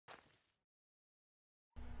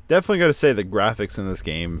Definitely got to say the graphics in this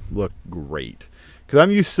game look great. Because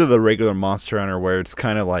I'm used to the regular Monster Hunter where it's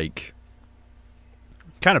kind of like,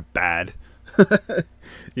 kind of bad.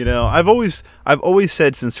 You know, I've always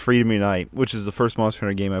said since Freedom Unite, which is the first Monster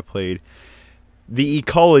Hunter game I played, the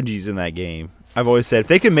ecologies in that game, I've always said if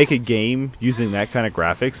they could make a game using that kind of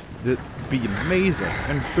graphics, that'd be amazing.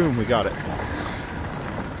 And boom, we got it.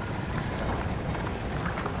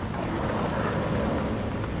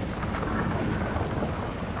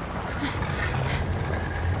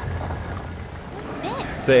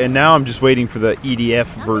 So, and now I'm just waiting for the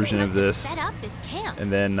EDF version of this,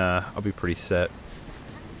 and then I'll be pretty set.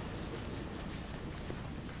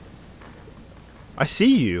 I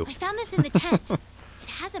see you. I found this in the tent. It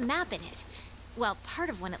has a map in it. Well,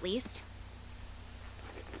 part of one at least.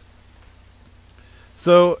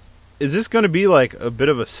 So, is this going to be like a bit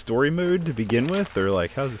of a story mode to begin with, or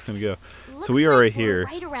like how's this going to go? So we are right here.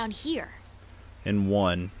 Right around here. In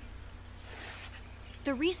 1.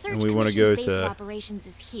 The research and we want to commission's go base to of operations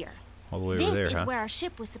is here. all the way over there, This is huh? where our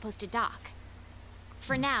ship was supposed to dock.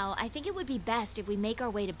 For now, I think it would be best if we make our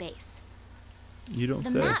way to base. You don't The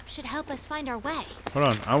say. map should help us find our way. Hold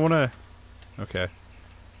on, I want to. Okay.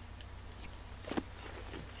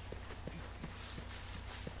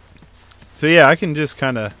 So yeah, I can just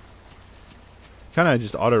kind of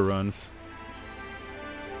just auto runs.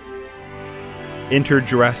 Enter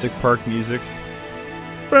Jurassic Park music.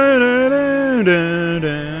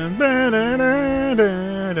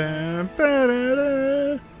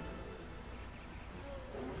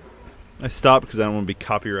 I stopped because I don't want to be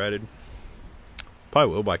copyrighted.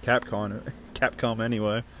 Probably will by Capcom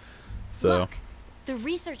anyway. So. Look, the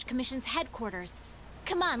research commission's headquarters.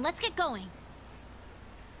 Come on, let's get going.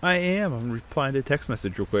 I am. I'm replying to a text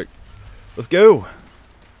message real quick. Let's go.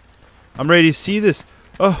 I'm ready to see this.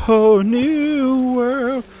 A whole new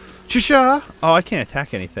world. Chisha. Oh, I can't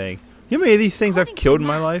attack anything. You know how many of these things I've killed in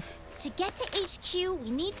my life? To get to HQ,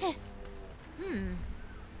 we need to...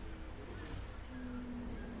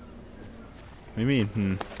 What do you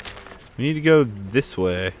mean, We need to go this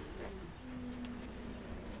way.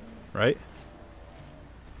 Right?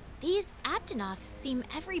 These Aptonoths seem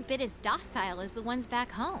every bit as docile as the ones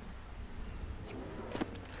back home.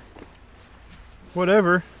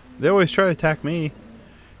 Whatever. They always try to attack me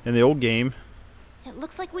in the old game. It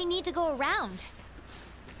looks like we need to go around.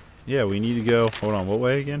 Yeah, we need to go... Hold on, what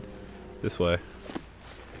way again? This way.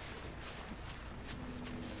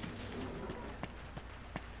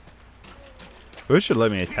 It should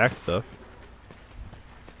let me attack stuff.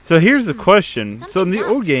 So here's the question. So in the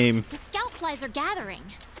old game... The scout flies are gathering.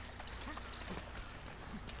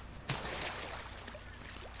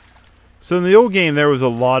 So in the old game, there was a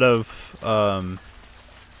lot of...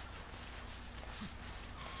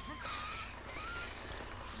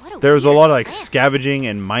 there was a lot of like scavenging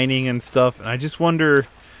and mining and stuff, and I just wonder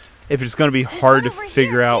if it's going to be hard to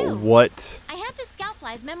figure out what... I had the scout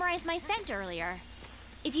flies memorize my scent earlier.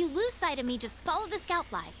 If you lose sight of me, just follow the scout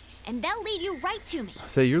flies, and they'll lead you right to me.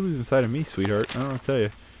 Say, you're losing sight of me, sweetheart. I don't know what to tell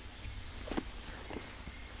you.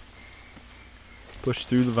 Push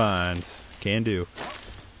through the vines. Can do.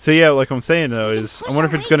 So yeah, like I'm saying though, is I wonder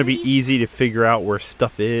if it's going to be easy to figure out where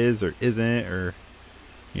stuff is or isn't, or,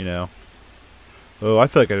 you know. Oh, I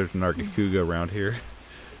feel like there's an Arcacuga around here.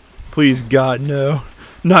 Please, God, no.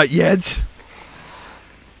 Not yet.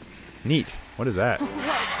 Neat. What is that?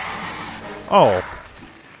 Oh.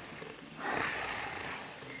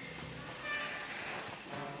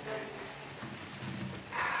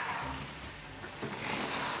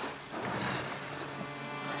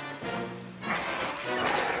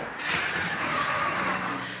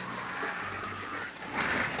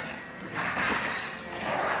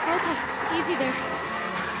 Okay, easy there.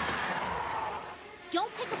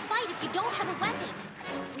 Don't pick a fight if you don't have a weapon.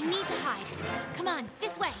 We need to hide. Come on,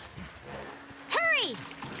 this way. Hurry!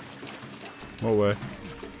 What way?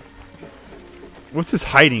 What's this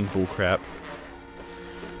hiding bullcrap?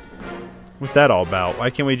 What's that all about? Why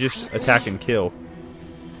can't we just attack and kill?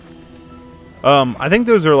 I think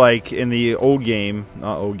those are like in the old game,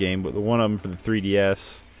 not old game, but the one of them for the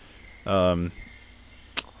 3DS. It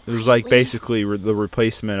was like basically the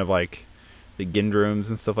replacement of like the Gendrums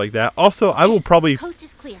and stuff like that. Also, I will probably,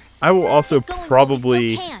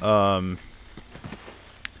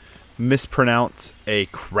 mispronounce a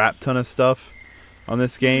crap ton of stuff on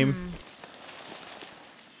this game.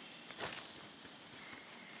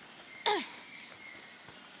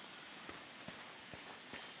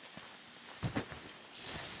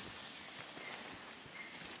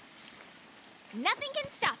 Nothing can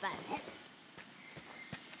stop us.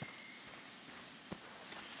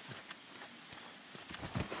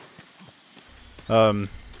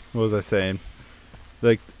 What was I saying?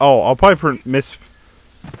 Like, oh, I'll probably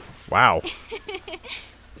Wow.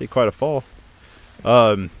 Take quite a fall.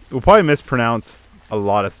 We'll probably mispronounce a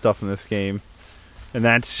lot of stuff in this game. And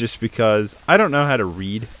that's just because I don't know how to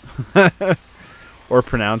read or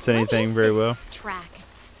pronounce anything very well. Track.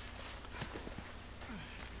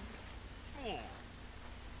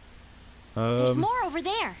 There's more over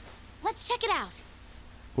there. Let's check it out.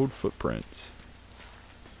 Old footprints.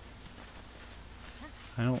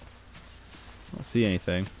 I don't see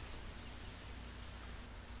anything.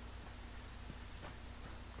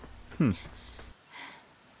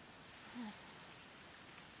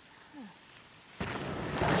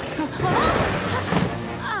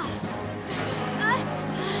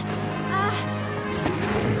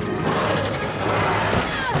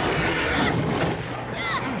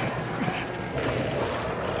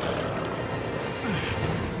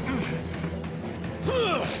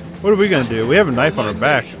 What are we gonna do? We have a knife on our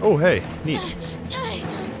back. Oh, hey, neat.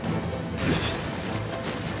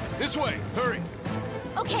 This way, hurry.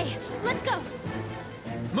 Okay, let's go.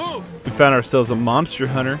 Move. We found ourselves a monster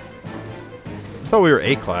hunter. I thought we were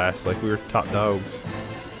A-class, like we were top dogs.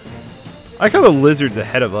 I like how the lizard's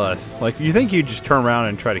ahead of us. Like, you think you'd just turn around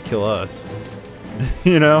and try to kill us.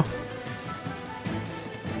 You know?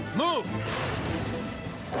 Move.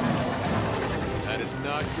 That is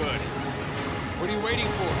not good. What are you waiting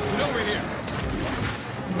for? Get over here.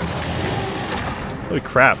 Holy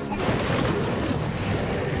crap. I'm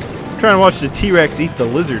trying to watch the T-Rex eat the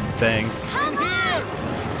lizard thing. Come on!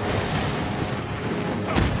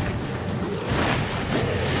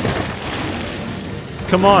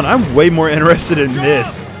 Come on, I'm way more interested in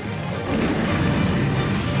this.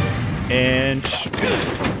 And...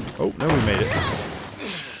 oh, no, we made it.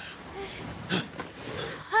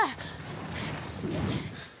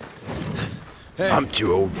 Hey. I'm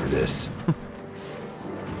too old for this.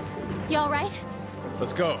 You alright?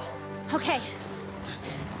 Let's go. Okay.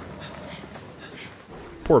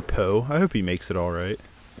 Poor Poe. I hope he makes it all right.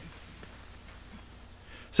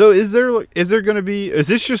 So is there going to be... is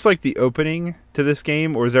this just like the opening to this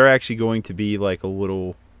game? Or is there actually going to be like a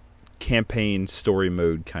little campaign story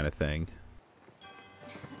mode kind of thing?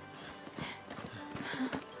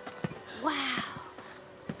 Wow.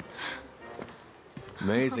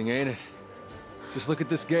 Amazing, ain't it? Just look at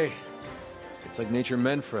this gate. It's like nature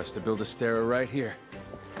meant for us to build Astera right here.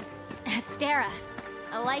 Astera.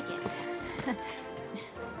 I like it.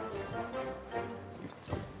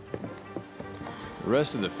 The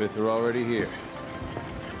rest of the Fifth are already here.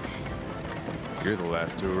 You're the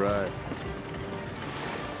last to arrive.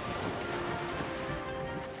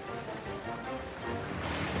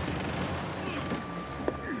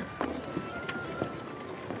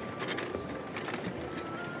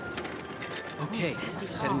 Okay,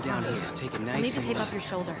 set him down here. Take it nice. I'll need to tape up your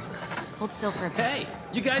shoulder. Hold still for a bit. Hey,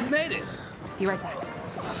 you guys made it. Be right back.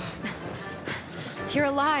 You're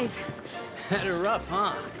alive. Had it rough,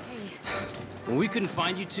 huh? Hey, When we couldn't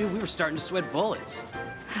find you two, we were starting to sweat bullets.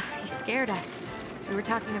 you scared us. We were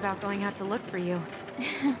talking about going out to look for you.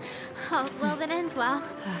 All's well that ends well.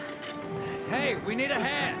 Hey, we need a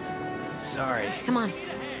hand. Sorry. Come on.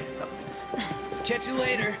 Catch you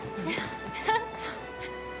later.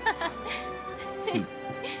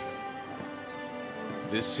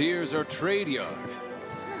 This here's our trade yard.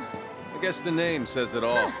 I guess the name says it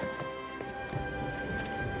all.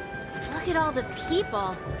 Look at all the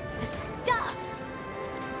people. The stuff.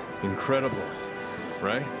 Incredible,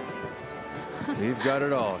 right? We've got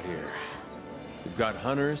it all here. We've got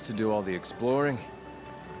hunters to do all the exploring,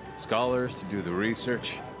 scholars to do the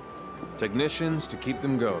research, technicians to keep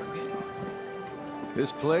them going.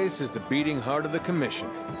 This place is the beating heart of the Commission.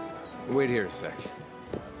 Wait here a sec.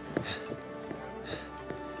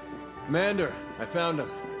 Commander, I found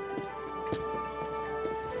him.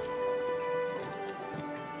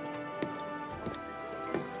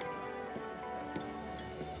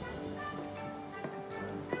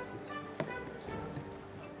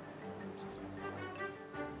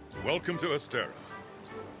 Welcome to Astera.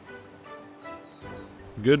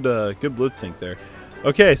 Good blitz sync there.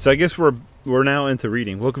 Okay, so I guess we're now into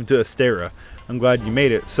reading. Welcome to Astera. I'm glad you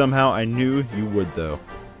made it. Somehow I knew you would, though.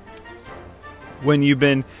 When you've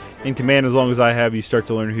been in command as long as I have, you start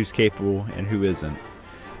to learn who's capable and who isn't.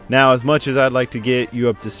 Now, as much as I'd like to get you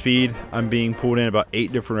up to speed, I'm being pulled in about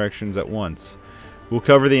 8 different directions at once. We'll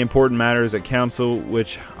cover the important matters at council,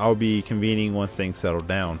 which I'll be convening once things settle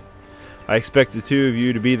down. I expect the two of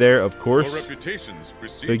you to be there, of course. Your reputations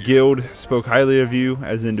precede The you. guild spoke highly of you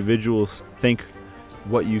as individuals. Think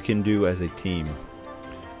what you can do as a team.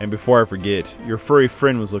 And before I forget, your furry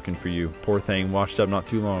friend was looking for you. Poor thing, washed up not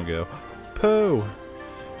too long ago. Poe!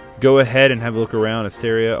 Go ahead and have a look around.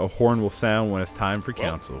 Astera, a horn will sound when it's time for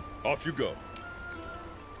council. Off you go.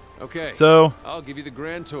 Okay. So, I'll give you the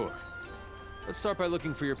grand tour. Let's start by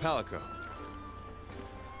looking for your palico.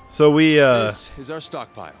 so we, This is our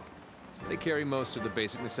stockpile. They carry most of the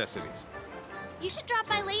basic necessities. You should drop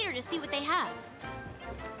by later to see what they have.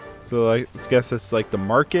 so I guess it's like the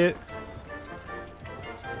market.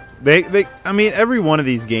 I mean, every one of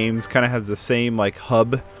these games kind of has the same, like,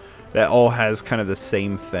 hub that all has kind of the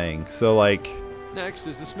same thing. So, like... Next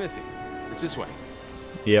is the smithy. It's this way.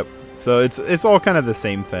 Yep. So, it's all kind of the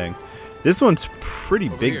same thing. This one's pretty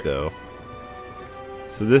Over big, here. though.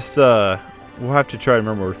 So, this, we'll have to try to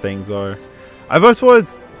remember where things are. I've also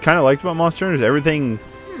always kind of liked about Monster Hunter is everything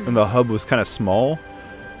in the hub was kind of small.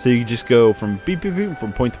 So, you just go from beep, beep, beep,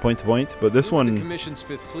 from point to point to point. But this You're with one... the Commission's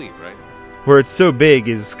 5th Fleet, right? where it's so big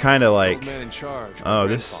is kind of The like, old man in charge. oh, my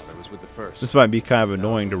this grandfather was with the first. this might be kind of That was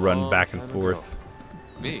annoying to a run long back and time forth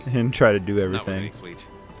ago. Me? and try to do Not with any everything. fleet.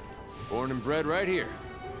 Born and bred right here.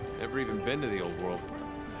 Never even been to the old world.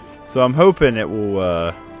 So I'm hoping it will.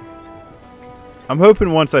 I'm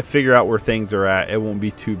hoping once I figure out where things are at, it won't be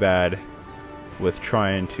too bad with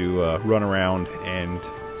trying to run around and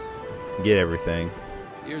get everything.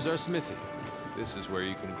 Here's our smithy. This is where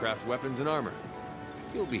you can craft weapons and armor.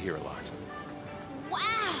 You'll be here a lot. Wow!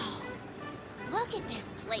 Look at this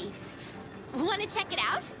place. Want to check it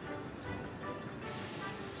out?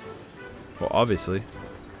 Well, obviously.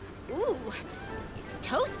 Ooh, it's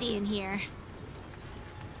toasty in here.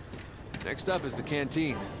 Next up is the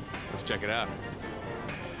canteen. Let's check it out.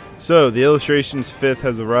 So the illustrations 5th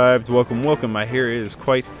has arrived. Welcome, welcome. I hear it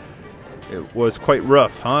was quite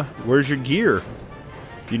rough, huh? Where's your gear?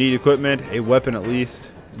 If you need equipment, a weapon at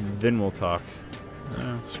least, then we'll talk.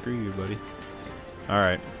 Oh, screw you, buddy.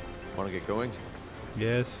 Alright. Want to get going?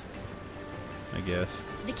 Yes. I guess.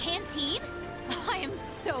 The canteen? I am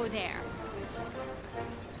so there.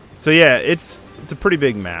 So yeah, it's a pretty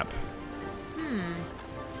big map.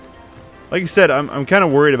 Like I said, I'm kind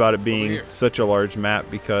of worried about it being here. such a large map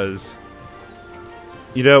because,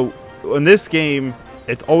 you know, in this game,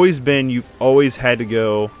 it's always been you've always had to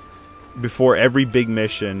go before every big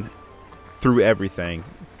mission through everything.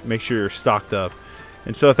 Make sure you're stocked up.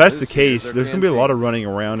 And so if that's the This here's case, our there's going to be a canteen. lot of running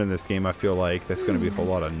around in this game, I feel like. That's going to be a whole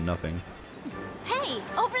lot of nothing. Hey,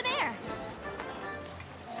 over there.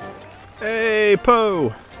 Hey,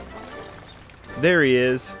 Poe! There he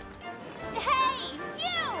is. Hey,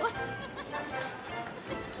 you!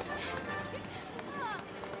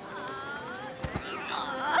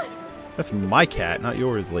 That's my cat, not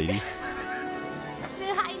yours, lady.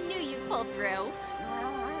 I knew you'd pull through.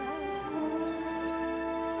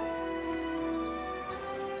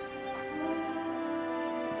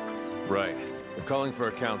 Right. They're calling for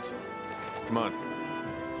a council. Come on.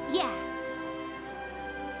 Yeah.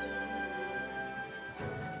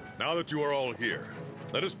 Now that you are all here,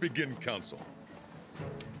 let us begin council.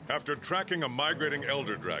 After tracking a migrating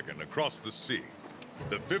elder dragon across the sea,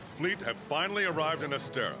 the 5th Fleet have finally arrived in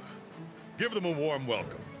Astera. Give them a warm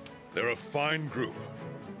welcome. They're a fine group,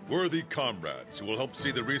 worthy comrades who will help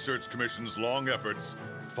see the Research Commission's long efforts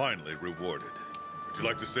finally rewarded. Would you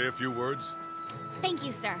like to say a few words? Thank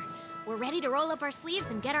you, sir. We're ready to roll up our sleeves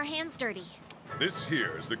and get our hands dirty. This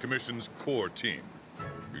here is the Commission's core team.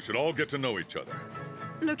 You should all get to know each other.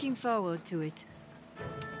 Looking forward to it.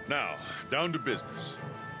 Now, down to business.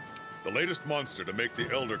 The latest monster to make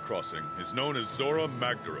the Elder Crossing is known as Zora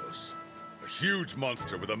Magdaros, a huge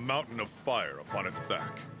monster with a mountain of fire upon its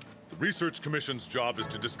back. The Research Commission's job is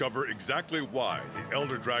to discover exactly why the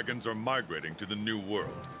Elder Dragons are migrating to the New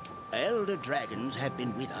World. Elder dragons have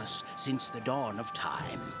been with us since the dawn of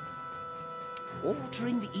time.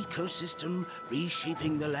 Altering the ecosystem,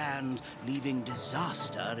 reshaping the land, leaving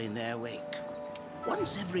disaster in their wake.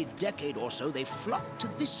 Once every decade or so, they flock to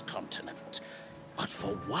this continent. But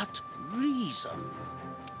for what reason?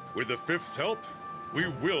 With the Fifth's help, we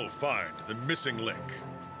will find the missing link.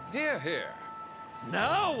 Here, here.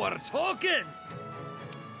 Now we're talking!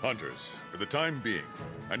 Hunters, for the time being,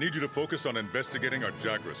 I need you to focus on investigating our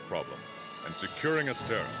Jagras problem and securing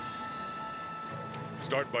Astera.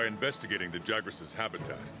 Start by investigating the Jagras'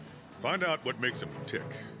 habitat. Find out what makes them tick.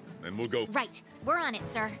 Then we'll go... Right. We're on it,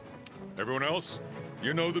 sir. Everyone else,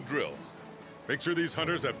 you know the drill. Make sure these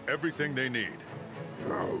hunters have everything they need.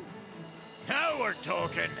 Now we're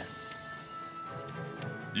talking!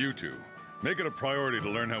 You two, make it a priority to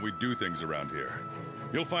learn how we do things around here.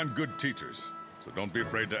 You'll find good teachers, so don't be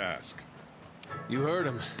afraid to ask. You heard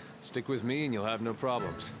him. Stick with me and you'll have no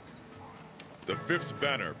problems. The Fifth's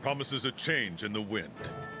banner promises a change in the wind.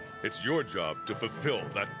 It's your job to fulfill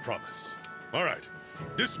that promise. All right,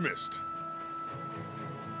 dismissed.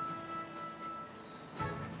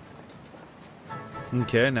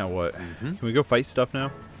 Okay, now what? Can we go fight stuff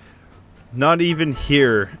now? Not even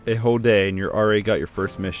here a whole day and you're already got your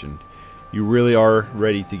first mission. You really are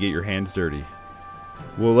ready to get your hands dirty.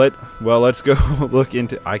 Let's go look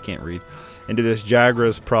into, I can't read, into this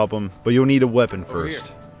Jagra's problem, but you'll need a weapon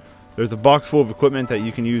first. There's a box full of equipment that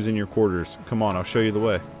you can use in your quarters. Come on, I'll show you the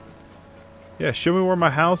way. Yeah, show me where my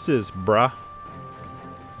house is, brah.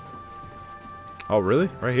 Oh, really?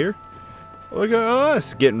 Right here? Look at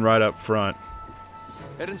us getting right up front.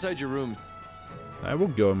 Head inside your room. I will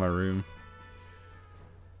go in my room.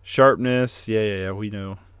 Sharpness. Yeah, we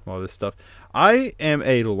know all this stuff. I am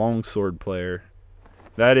a longsword player.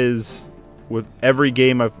 That is, with every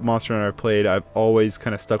game Monster Hunter I've played, I've always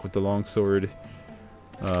kind of stuck with the longsword.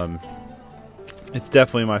 It's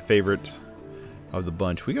definitely my favorite of the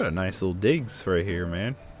bunch. We got a nice little digs right here,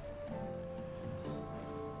 man.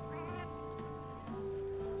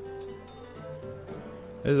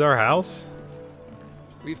 This is our house.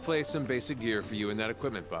 We've placed some basic gear for you in that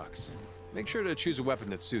equipment box. Make sure to choose a weapon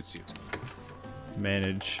that suits you.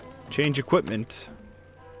 Manage. Change equipment.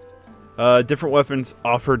 Different weapons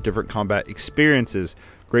offer different combat experiences.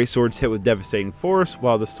 Great swords hit with devastating force,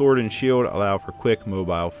 while the sword and shield allow for quick,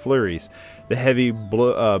 mobile flurries. The heavy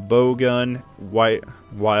bow gun,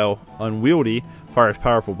 while unwieldy, fires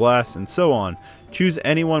powerful blasts, and so on. Choose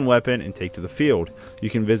any one weapon and take to the field. You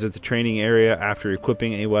can visit the training area after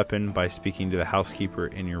equipping a weapon by speaking to the housekeeper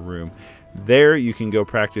in your room. There, you can go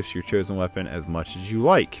practice your chosen weapon as much as you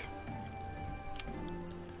like.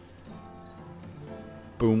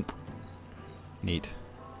 Boom. Neat.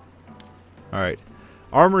 Alright.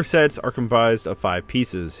 Armor sets are comprised of 5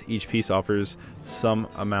 pieces. Each piece offers some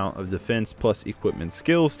amount of defense plus equipment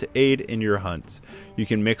skills to aid in your hunts. You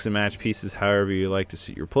can mix and match pieces however you like to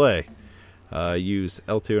suit your play. Use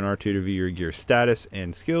L2 and R2 to view your gear status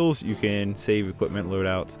and skills. You can save equipment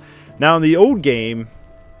loadouts. Now in the old game,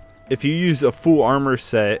 if you use a full armor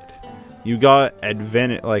set, you got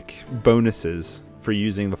bonuses for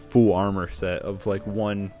using the full armor set of like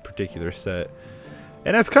one particular set.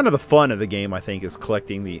 And that's kind of the fun of the game, I think, is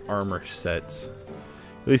collecting the armor sets.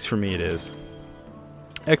 At least for me it is.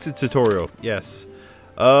 Exit tutorial, yes.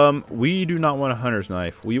 We do not want a hunter's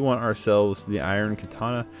knife. We want ourselves the iron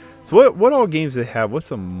katana. So what all games do they have? What's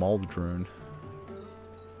a Maldron?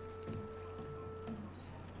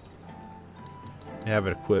 They have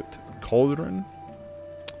it equipped. Cauldron.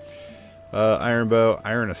 Iron bow.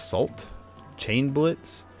 Iron assault. Chain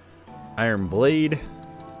blitz. Iron blade.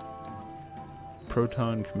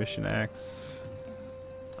 Proton commission axe.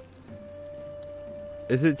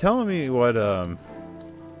 Is it telling me what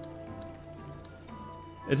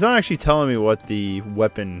it's not actually telling me what the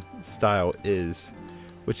weapon style is,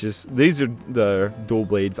 which is, these are the dual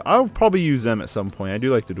blades. I'll probably use them at some point. I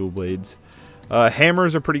do like the dual blades.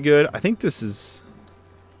 Hammers are pretty good. I think this is,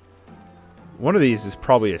 one of these is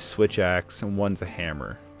probably a switch axe and one's a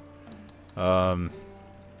hammer. I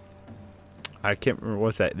can't remember,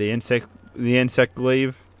 what's that? The insect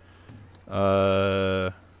glaive.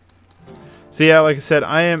 So yeah, like I said,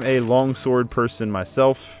 I am a longsword person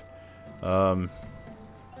myself.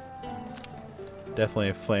 Definitely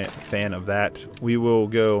a fan of that. We will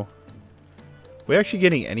go. Are we actually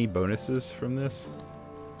getting any bonuses from this?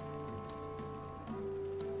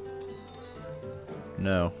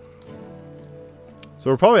 No. So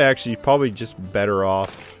we're probably just better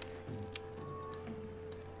off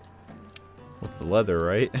with the leather,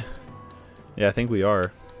 right? Yeah, I think we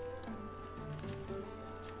are.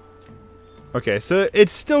 Okay, so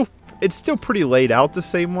it's still pretty laid out the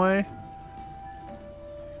same way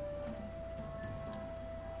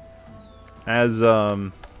as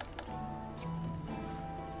the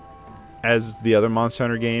other Monster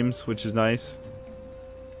Hunter games, which is nice.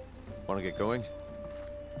 Want to get going?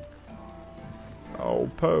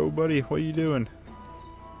 Oh, Poe, buddy, what are you doing?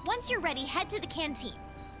 Once you're ready, head to the canteen.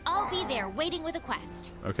 I'll be there waiting with a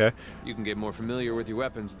quest. Okay. You can get more familiar with your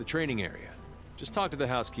weapons at the training area. Just talk to the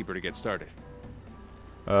housekeeper to get started.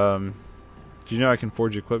 Do you know I can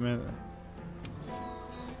forge equipment?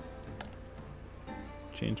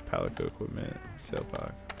 Change palico equipment. Sell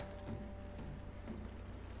pack.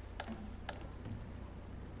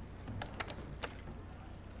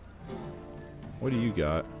 What do you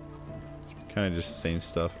got? Kind of just the same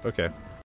stuff. Okay.